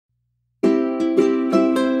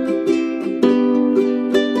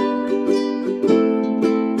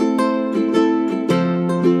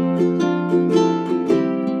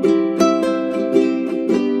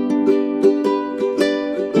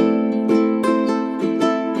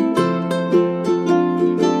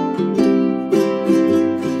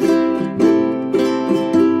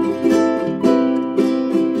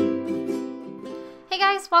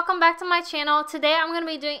my channel. Today I'm going to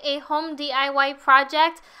be doing a home DIY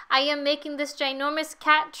project. I am making this ginormous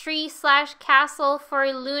cat tree slash castle for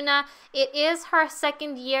Luna. It is her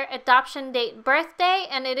second year adoption date birthday,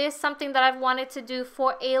 and it is something that I've wanted to do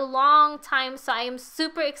for a long time, so I am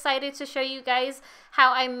super excited to show you guys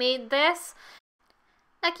how I made this.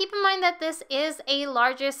 Now keep in mind that this is a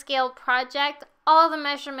larger scale project. All the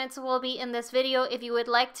measurements will be in this video if you would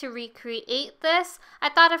like to recreate this. I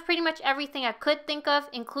thought of pretty much everything I could think of,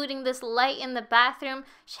 including this light in the bathroom.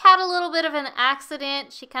 She had a little bit of an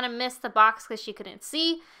accident. She kind of missed the box because she couldn't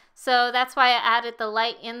see. So that's why I added the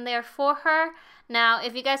light in there for her. Now,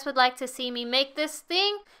 if you guys would like to see me make this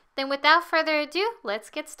thing, then without further ado, let's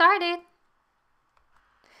get started.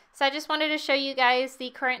 So I just wanted to show you guys the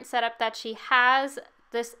current setup that she has.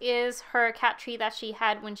 This is her cat tree that she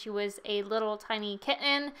had when she was a little tiny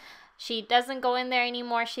kitten. She doesn't go in there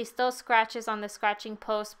anymore. She still scratches on the scratching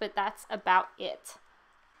post, but that's about it.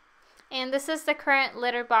 And this is the current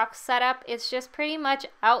litter box setup. It's just pretty much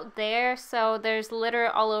out there, so there's litter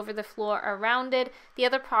all over the floor around it. The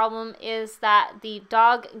other problem is that the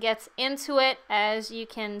dog gets into it, as you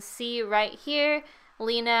can see right here.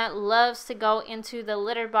 Lena loves to go into the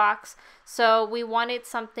litter box, so we wanted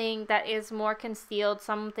something that is more concealed,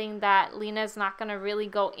 something that Lena's not going to really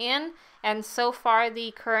go in. And so far the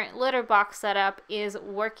current litter box setup is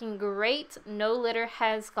working great. No litter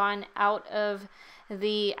has gone out of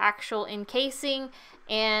the actual encasing,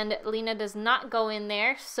 and Lena does not go in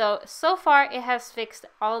there. So far it has fixed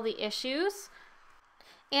all the issues.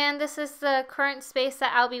 And this is the current space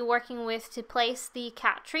that I'll be working with to place the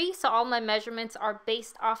cat tree. So all my measurements are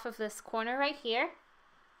based off of this corner right here.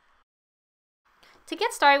 To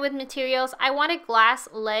get started with materials, I wanted glass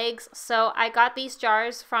legs, so I got these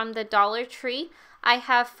jars from the Dollar Tree. I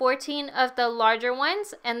have 14 of the larger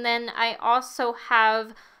ones, and then I also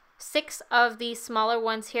have 6 of the smaller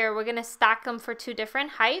ones here. We're going to stack them for 2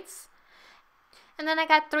 different heights. And then I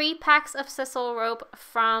got 3 packs of sisal rope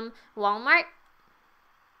from Walmart.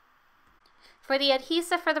 For the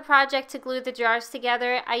adhesive for the project to glue the jars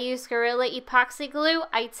together, I used Gorilla Epoxy Glue.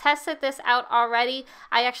 I tested this out already.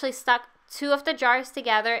 I actually stuck 2 of the jars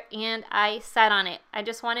together and I sat on it. I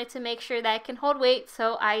just wanted to make sure that it can hold weight,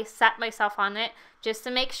 so I sat myself on it just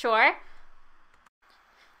to make sure.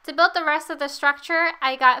 To build the rest of the structure,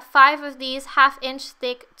 I got 5 of these 1/2 inch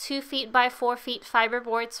thick 2 feet by 4 feet fiber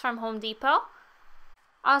boards from Home Depot.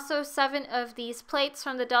 Also 7 of these plates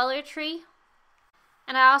from the Dollar Tree.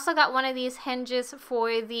 And I also got one of these hinges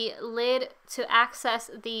for the lid to access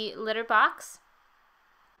the litter box.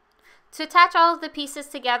 To attach all of the pieces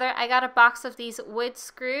together, I got a box of these wood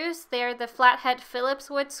screws. They're the flathead Phillips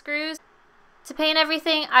wood screws. To paint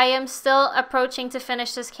everything, I am still approaching to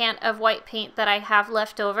finish this can of white paint that I have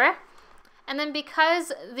left over. And then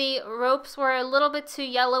because the ropes were a little bit too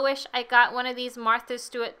yellowish, I got one of these Martha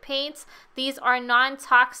Stewart paints. These are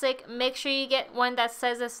non-toxic. Make sure you get one that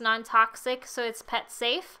says it's non-toxic so it's pet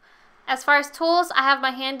safe. As far as tools, I have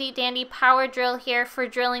my handy dandy power drill here for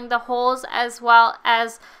drilling the holes as well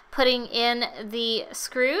as putting in the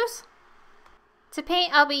screws. To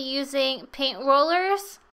paint, I'll be using paint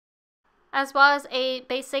rollers as well as a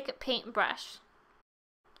basic paintbrush.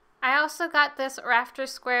 I also got this rafter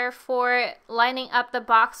square for lining up the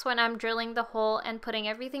box when I'm drilling the hole and putting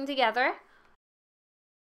everything together.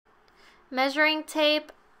 Measuring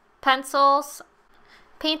tape, pencils,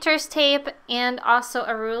 painter's tape, and also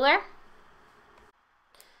a ruler.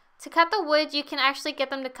 To cut the wood, you can actually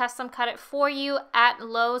get them to custom cut it for you at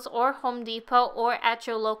Lowe's or Home Depot or at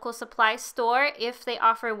your local supply store if they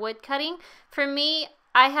offer wood cutting. For me,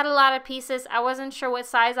 I had a lot of pieces. I wasn't sure what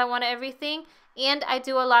size I wanted everything. And I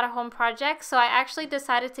do a lot of home projects, so I actually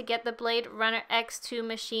decided to get the Blade Runner X2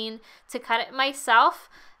 machine to cut it myself.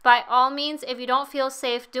 By all means, if you don't feel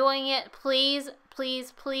safe doing it, please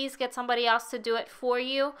get somebody else to do it for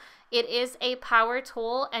you. It is a power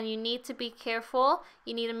tool and you need to be careful.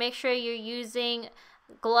 You need to make sure you're using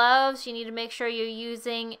gloves, you need to make sure you're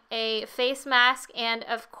using a face mask, and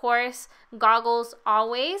of course, goggles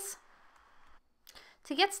always.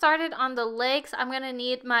 To get started on the legs, I'm going to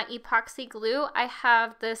need my epoxy glue. I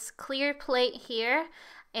have this clear plate here,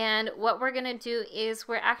 and what we're going to do is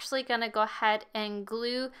we're actually going to go ahead and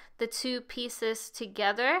glue the 2 pieces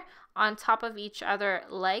together on top of each other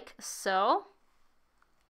like so.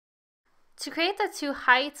 To create the 2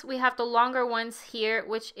 heights, we have the longer ones here,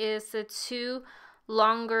 which is the 2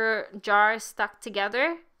 longer jars stuck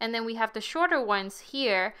together, and then we have the shorter ones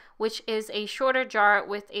here, which is a shorter jar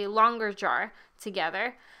with a longer jar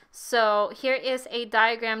together. So here is a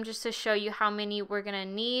diagram just to show you how many we're going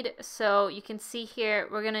to need. So you can see here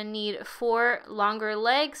we're going to need 4 longer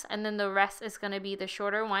legs, and then the rest is going to be the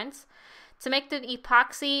shorter ones. To make the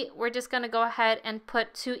epoxy, we're just going to go ahead and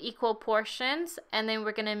put 2 equal portions, and then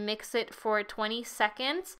we're going to mix it for 20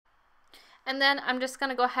 seconds. And then I'm just going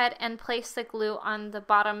to go ahead and place the glue on the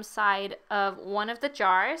bottom side of one of the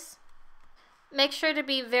jars. Make sure to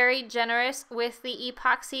be very generous with the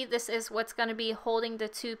epoxy. This is what's going to be holding the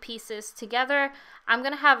 2 pieces together. I'm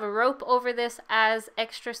going to have a rope over this as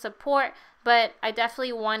extra support, but I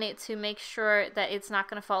definitely wanted to make sure that it's not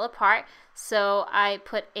going to fall apart, so I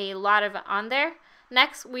put a lot of it on there.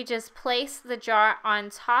 Next, we just place the jar on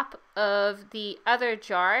top of the other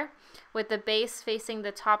jar with the base facing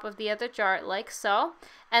the top of the other jar like so.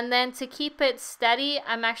 And then to keep it steady,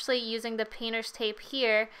 I'm actually using the painter's tape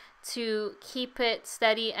here to keep it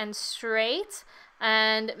steady and straight.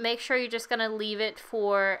 And make sure you're just going to leave it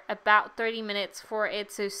for about 30 minutes for it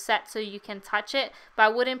to set so you can touch it, but I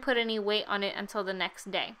wouldn't put any weight on it until the next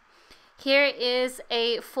day. Here is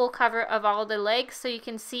a full cover of all the legs. So you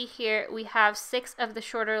can see here we have 6 of the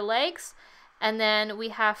shorter legs, and then we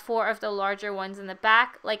have 4 of the larger ones in the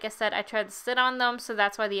back. Like I said, I tried to sit on them, so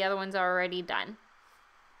that's why the other ones are already done.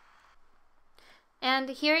 And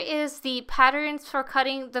here is the patterns for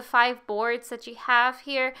cutting the 5 boards that you have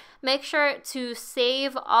here. Make sure to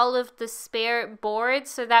save all of the spare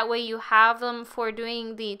boards so that way you have them for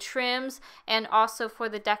doing the trims and also for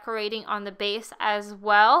the decorating on the base as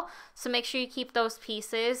well. So make sure you keep those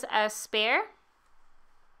pieces as spare.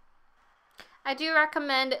 I do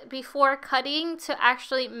recommend before cutting to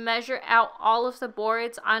actually measure out all of the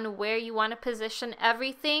boards on where you want to position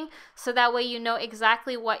everything, so that way you know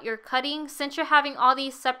exactly what you're cutting. Since you're having all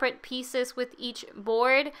these separate pieces with each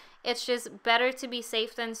board, it's just better to be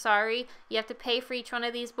safe than sorry. You have to pay for each one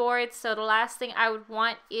of these boards, so the last thing I would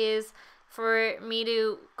want is for me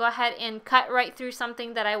to go ahead and cut right through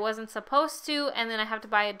something that I wasn't supposed to, and then I have to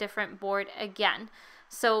buy a different board again.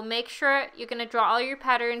 So make sure you're going to draw all your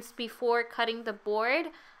patterns before cutting the board.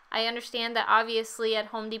 I understand that obviously at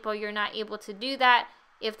Home Depot you're not able to do that.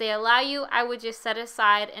 If they allow you, I would just set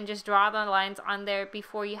aside and just draw the lines on there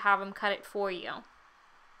before you have them cut it for you.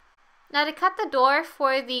 Now to cut the door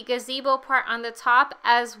for the gazebo part on the top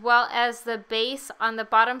as well as the base on the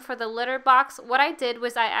bottom for the litter box, what I did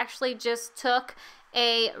was I actually just took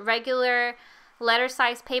a regular letter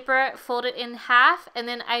size paper, fold it in half, and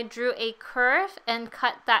then I drew a curve and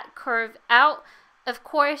cut that curve out. Of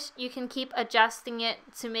course, you can keep adjusting it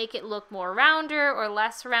to make it look more rounder or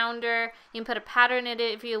less rounder. You can put a pattern in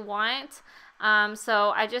it if you want.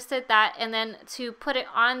 So I just did that, and then to put it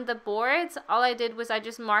on the boards, all I did was I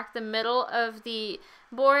just marked the middle of the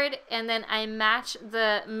board, and then I matched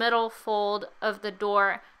the middle fold of the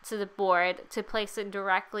door to the board to place it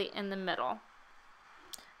directly in the middle.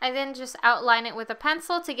 I then just outline it with a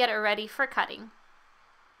pencil to get it ready for cutting.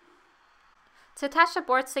 To attach the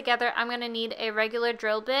boards together, I'm going to need a regular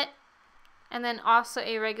drill bit and then also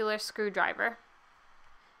a regular screwdriver.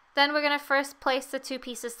 Then we're going to first place the 2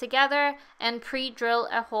 pieces together and pre-drill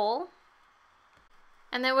a hole.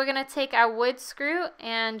 And then we're going to take our wood screw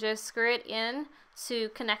and just screw it in to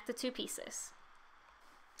connect the 2 pieces.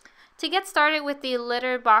 To get started with the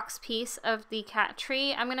litter box piece of the cat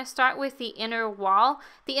tree, I'm going to start with the inner wall.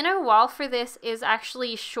 The inner wall for this is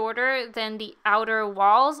actually shorter than the outer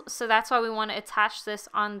walls, so that's why we want to attach this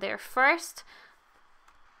on there first.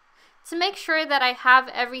 To make sure that I have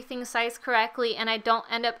everything sized correctly and I don't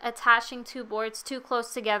end up attaching 2 boards too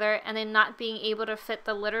close together and then not being able to fit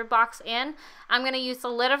the litter box in, I'm going to use the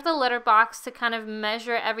lid of the litter box to kind of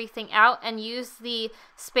measure everything out and use the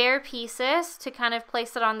spare pieces to kind of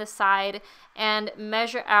place it on the side and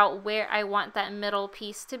measure out where I want that middle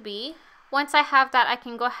piece to be. Once I have that, I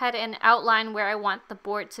can go ahead and outline where I want the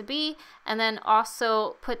board to be, and then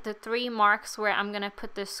also put the 3 marks where I'm going to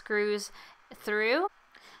put the screws through.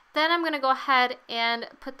 Then I'm going to go ahead and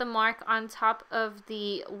put the mark on top of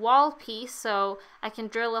the wall piece so I can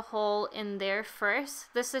drill a hole in there first.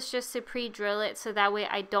 This is just to pre-drill it so that way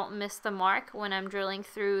I don't miss the mark when I'm drilling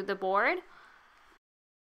through the board.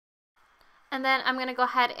 And then I'm going to go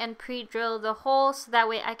ahead and pre-drill the hole so that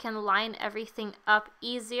way I can line everything up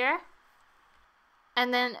easier.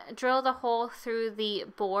 And then drill the hole through the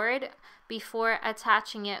board before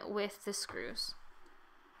attaching it with the screws.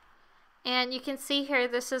 And you can see here,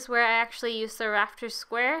 this is where I actually use the rafter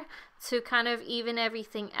square to kind of even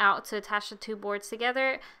everything out to attach the 2 boards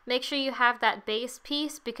together. Make sure you have that base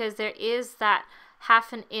piece because there is that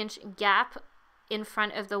 1/2 inch gap in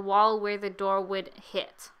front of the wall where the door would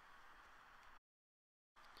hit.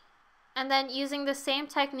 And then using the same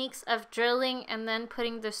techniques of drilling and then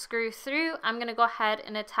putting the screw through, I'm going to go ahead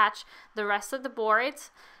and attach the rest of the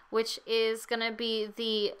boards, which is going to be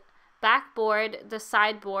the back board, the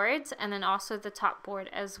side boards, and then also the top board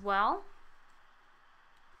as well.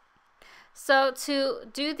 So to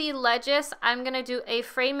do the ledges, I'm going to do a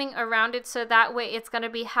framing around it, so that way it's going to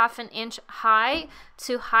be 1/2 inch high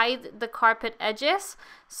to hide the carpet edges.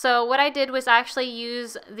 So what I did was actually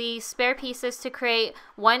use the spare pieces to create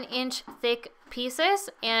 1 inch thick pieces,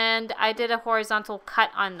 and I did a horizontal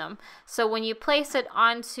cut on them. So when you place it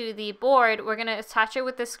onto the board, we're going to attach it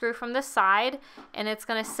with the screw from the side, and it's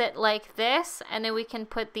going to sit like this, and then we can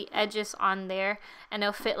put the edges on there and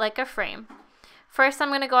it'll fit like a frame. First, I'm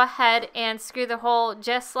going to go ahead and screw the hole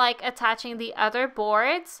just like attaching the other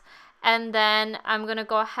boards, and then I'm going to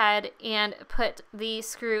go ahead and put the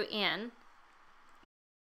screw in.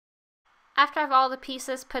 After I have all the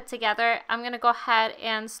pieces put together, I'm going to go ahead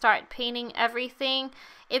and start painting everything.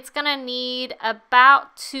 It's going to need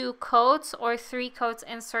about 2 coats or 3 coats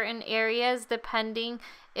in certain areas, depending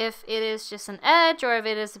if it is just an edge or if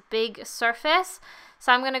it is a big surface.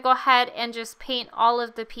 So I'm going to go ahead and just paint all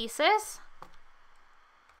of the pieces.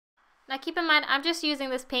 Now keep in mind, I'm just using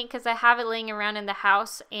this paint because I have it laying around in the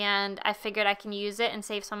house and I figured I can use it and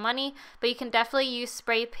save some money, but you can definitely use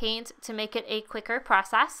spray paint to make it a quicker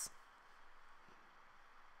process.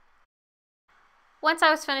 Once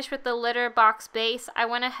I was finished with the litter box base, I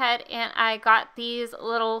went ahead and I got these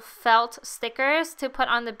little felt stickers to put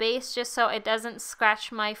on the base just so it doesn't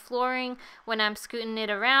scratch my flooring when I'm scooting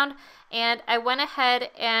it around. And I went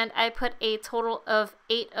ahead and I put a total of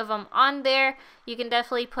 8 of them on there. You can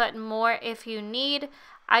definitely put more if you need.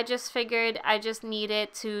 I just figured I just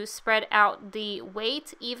needed to spread out the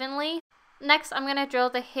weight evenly. Next, I'm going to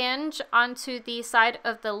drill the hinge onto the side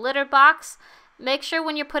of the litter box. Make sure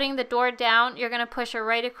when you're putting the door down, you're going to push it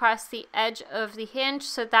right across the edge of the hinge,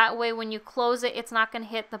 so that way when you close it, it's not going to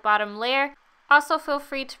hit the bottom layer. Also, feel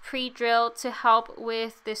free to pre-drill to help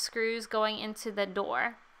with the screws going into the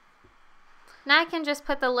door. Now I can just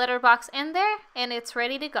put the litter box in there and it's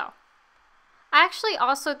ready to go. I actually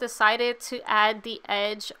also decided to add the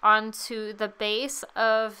edge onto the base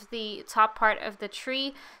of the top part of the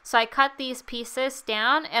tree. So I cut these pieces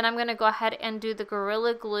down and I'm going to go ahead and do the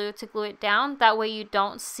Gorilla Glue to glue it down. That way you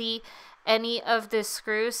don't see any of the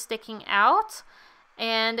screws sticking out.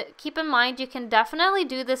 And keep in mind, you can definitely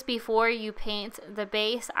do this before you paint the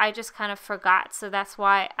base. I just kind of forgot, so that's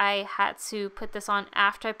why I had to put this on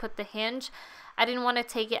after I put the hinge. I didn't want to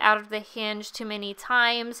take it out of the hinge too many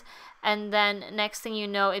times, and then next thing you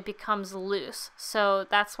know, it becomes loose. So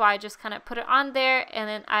that's why I just kind of put it on there, and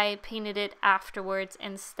then I painted it afterwards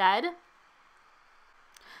instead.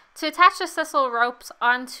 To attach the sisal ropes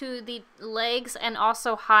onto the legs and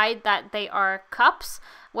also hide that they are cups,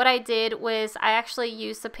 what I did was I actually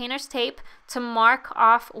used the painter's tape to mark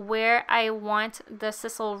off where I want the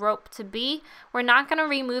sisal rope to be. We're not going to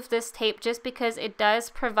remove this tape just because it does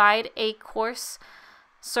provide a coarse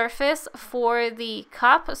surface for the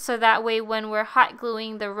cup, so that way when we're hot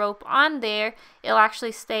gluing the rope on there, it'll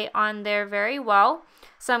actually stay on there very well.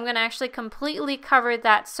 So I'm going to actually completely cover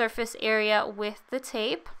that surface area with the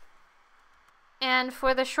tape. And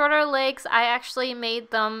for the shorter legs, I actually made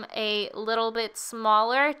them a little bit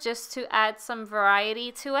smaller just to add some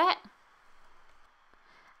variety to it.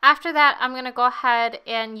 After that, I'm going to go ahead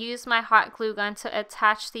and use my hot glue gun to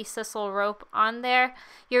attach the sisal rope on there.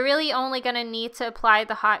 You're really only going to need to apply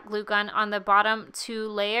the hot glue gun on the bottom 2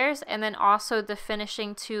 layers and then also the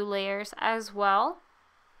finishing 2 layers as well.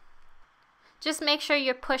 Just make sure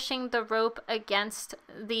you're pushing the rope against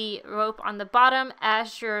the rope on the bottom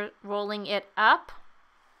as you're rolling it up.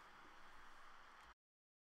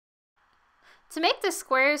 To make the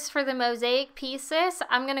squares for the mosaic pieces,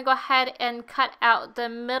 I'm going to go ahead and cut out the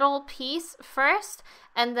middle piece first,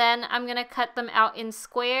 and then I'm going to cut them out in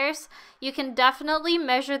squares. You can definitely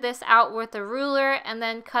measure this out with a ruler and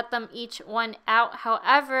then cut them each one out.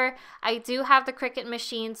 However, I do have the Cricut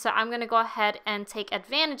machine, so I'm going to go ahead and take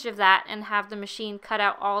advantage of that and have the machine cut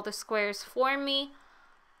out all the squares for me.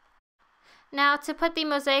 Now, to put the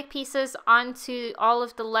mosaic pieces onto all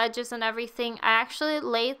of the ledges and everything, I actually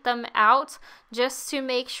laid them out just to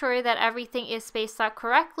make sure that everything is spaced out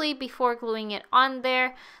correctly before gluing it on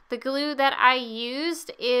there. The glue that I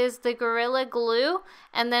used is the Gorilla Glue,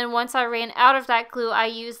 and then once I ran out of that glue, I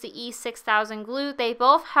used the E6000 glue. They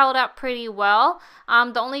both held up pretty well.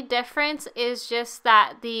 The only difference is just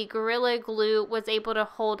that the Gorilla Glue was able to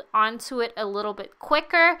hold onto it a little bit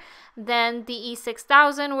quicker than the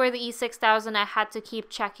E6000, where the E6000 I had to keep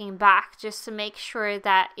checking back just to make sure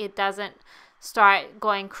that it doesn't start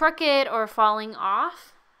going crooked or falling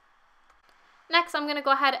off. Next, I'm going to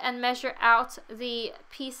go ahead and measure out the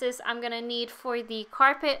pieces I'm going to need for the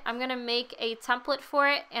carpet. I'm going to make a template for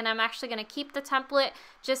it, and I'm actually going to keep the template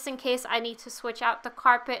just in case I need to switch out the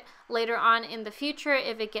carpet later on in the future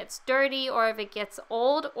if it gets dirty or if it gets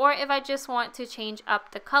old or if I just want to change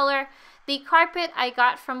up the color. The carpet I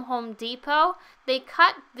got from Home Depot. They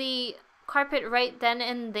cut the carpet right then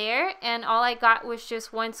and there, and all I got was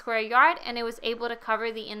just 1 square yard, and it was able to cover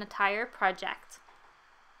the entire project.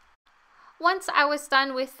 Once I was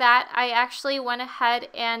done with that, I actually went ahead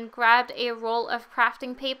and grabbed a roll of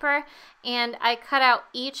crafting paper and I cut out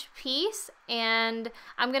each piece, and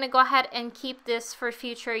I'm going to go ahead and keep this for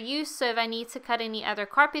future use. So if I need to cut any other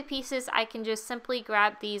carpet pieces, I can just simply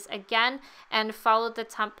grab these again and follow the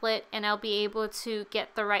template, and I'll be able to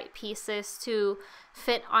get the right pieces to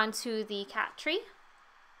fit onto the cat tree.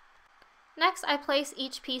 Next, I placed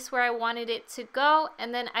each piece where I wanted it to go,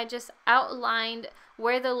 and then I just outlined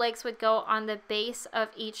where the legs would go on the base of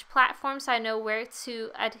each platform so I know where to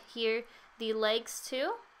adhere the legs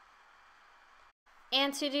to.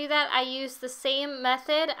 And to do that, I use the same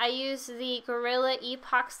method. I use the Gorilla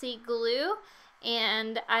epoxy glue,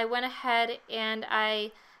 and I went ahead and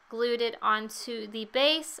I glued it onto the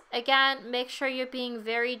base. Again, make sure you're being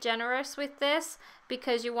very generous with this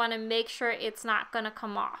because you want to make sure it's not going to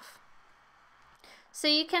come off. So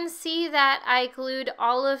you can see that I glued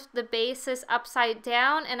all of the bases upside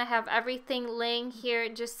down, and I have everything laying here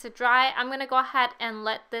just to dry. I'm going to go ahead and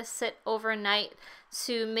let this sit overnight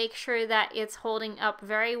to make sure that it's holding up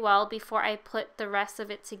very well before I put the rest of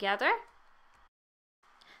it together.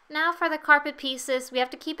 Now for the carpet pieces, we have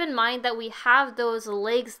to keep in mind that we have those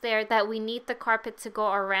legs there that we need the carpet to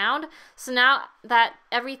go around. So now that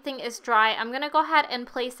everything is dry, I'm going to go ahead and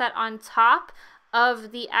place that on top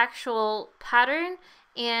of the actual pattern,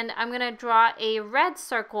 and I'm going to draw a red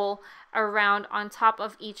circle around on top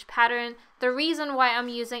of each pattern. The reason why I'm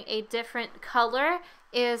using a different color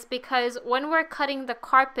is because when we're cutting the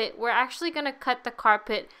carpet, we're actually going to cut the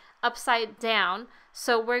carpet upside down.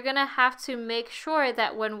 So we're going to have to make sure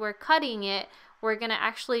that when we're cutting it, we're going to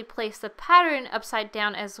actually place the pattern upside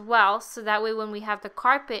down as well. So that way when we have the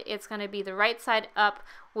carpet, it's going to be the right side up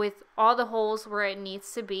with all the holes where it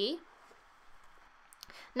needs to be.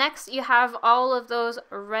 Next, you have all of those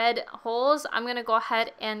red holes. I'm going to go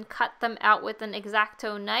ahead and cut them out with an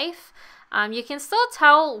X-Acto knife. You can still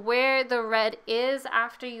tell where the red is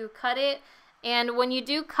after you cut it. And when you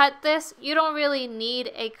do cut this, you don't really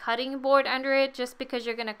need a cutting board under it just because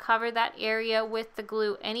you're going to cover that area with the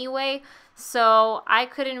glue anyway. So I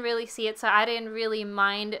couldn't really see it, so I didn't really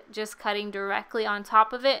mind just cutting directly on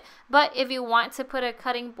top of it. But if you want to put a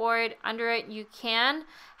cutting board under it, you can.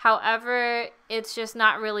 However, it's just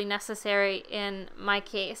not really necessary in my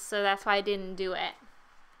case, so that's why I didn't do it.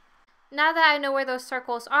 Now that I know where those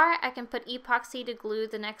circles are, I can put epoxy to glue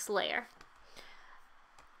the next layer.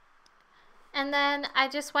 And then I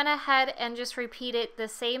just went ahead and just repeated the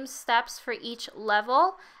same steps for each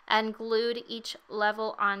level and glued each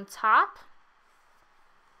level on top.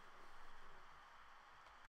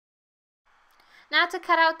 Now to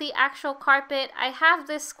cut out the actual carpet, I have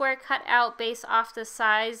this square cut out based off the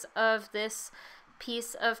size of this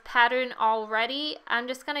piece of pattern already. I'm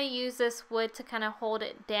just going to use this wood to kind of hold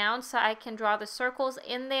it down so I can draw the circles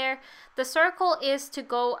in there. The circle is to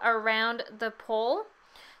go around the pole.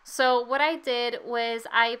 So what I did was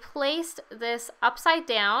I placed this upside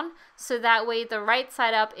down so that way the right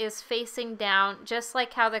side up is facing down, just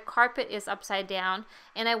like how the carpet is upside down.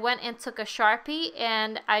 And I went and took a Sharpie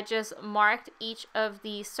and I just marked each of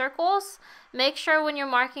the circles. Make sure when you're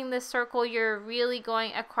marking this circle you're really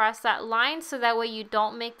going across that line so that way you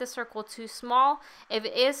don't make the circle too small. If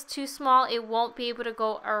it is too small, it won't be able to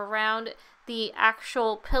go around the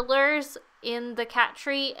actual pillars in the cat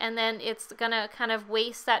tree, and then it's gonna kind of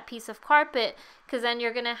waste that piece of carpet because then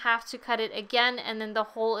you're gonna have to cut it again and then the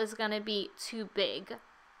hole is gonna be too big.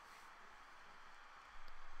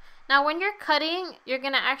 Now when you're cutting, you're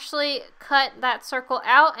gonna actually cut that circle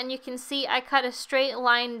out, and you can see I cut a straight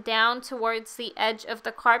line down towards the edge of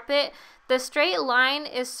the carpet. The straight line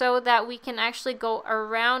is so that we can actually go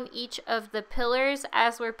around each of the pillars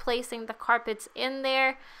as we're placing the carpets in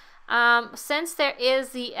there. Since there is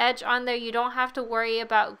the edge on there, you don't have to worry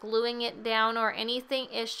about gluing it down or anything.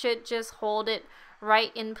 It should just hold it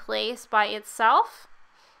right in place by itself.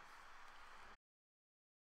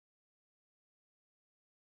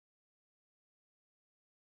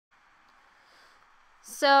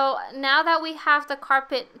 So now that we have the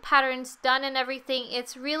carpet patterns done and everything,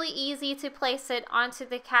 it's really easy to place it onto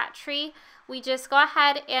the cat tree. We just go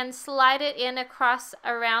ahead and slide it in across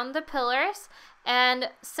around the pillars.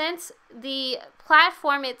 And since the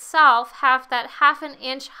platform itself have that 1/2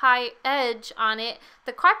 inch high edge on it,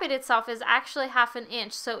 the carpet itself is actually 1/2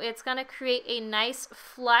 inch. So it's going to create a nice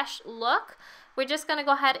flush look. We're just going to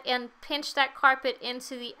go ahead and pinch that carpet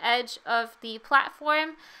into the edge of the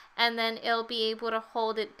platform, and then it'll be able to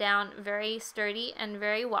hold it down very sturdy and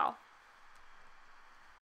very well.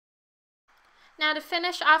 Now to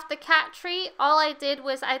finish off the cat tree, all I did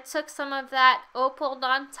was I took some of that Opal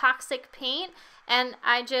non-toxic paint and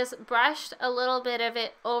I just brushed a little bit of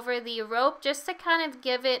it over the rope just to kind of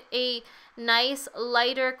give it a nice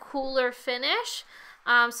lighter, cooler finish.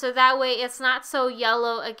 So that way it's not so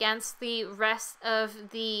yellow against the rest of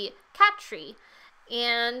the cat tree.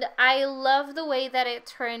 And I love the way that it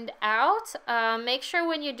turned out. Make sure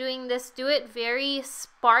when you're doing this, do it very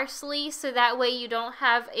sparsely so that way you don't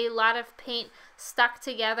have a lot of paint stuck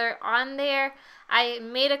together on there. I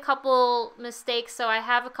made a couple mistakes, so I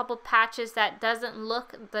have a couple patches that doesn't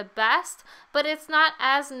look the best, but it's not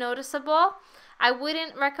as noticeable. I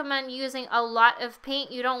wouldn't recommend using a lot of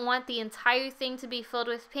paint. You don't want the entire thing to be filled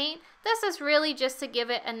with paint. This is really just to give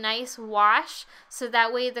it a nice wash, so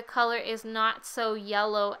that way the color is not so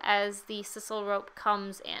yellow as the sisal rope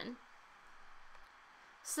comes in.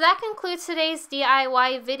 So that concludes today's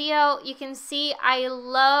DIY video. You can see I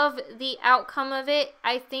love the outcome of it.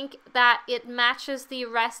 I think that it matches the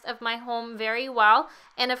rest of my home very well.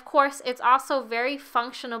 And of course, it's also very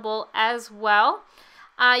functional as well.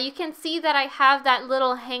 You can see that I have that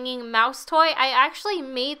little hanging mouse toy. I actually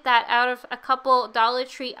made that out of a couple Dollar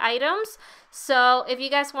Tree items. So if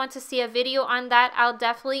you guys want to see a video on that, I'll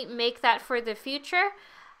definitely make that for the future.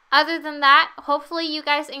 Other than that, hopefully you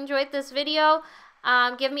guys enjoyed this video.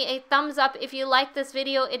 Give me a thumbs up if you like this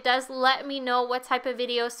video. It does let me know what type of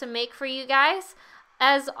videos to make for you guys.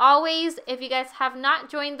 As always, if you guys have not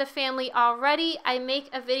joined the family already, I make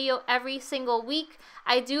a video every single week.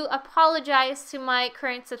 I do apologize to my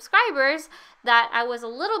current subscribers that I was a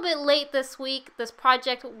little bit late this week. This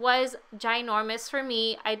project was ginormous for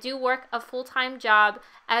me. I do work a full-time job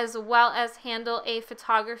as well as handle a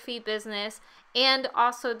photography business and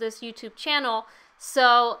also this YouTube channel.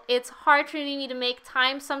 So it's hard for me to make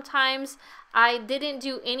time sometimes. I didn't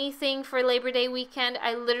do anything for Labor Day weekend.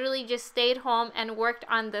 I literally just stayed home and worked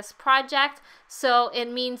on this project. So it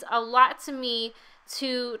means a lot to me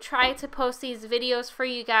to try to post these videos for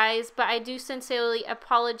you guys, but I do sincerely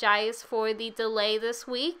apologize for the delay this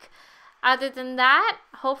week. Other than that,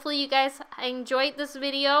 hopefully you guys enjoyed this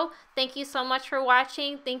video. Thank you so much for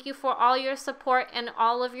watching. Thank you for all your support and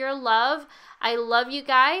all of your love. I love you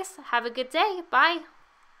guys. Have a good day. Bye.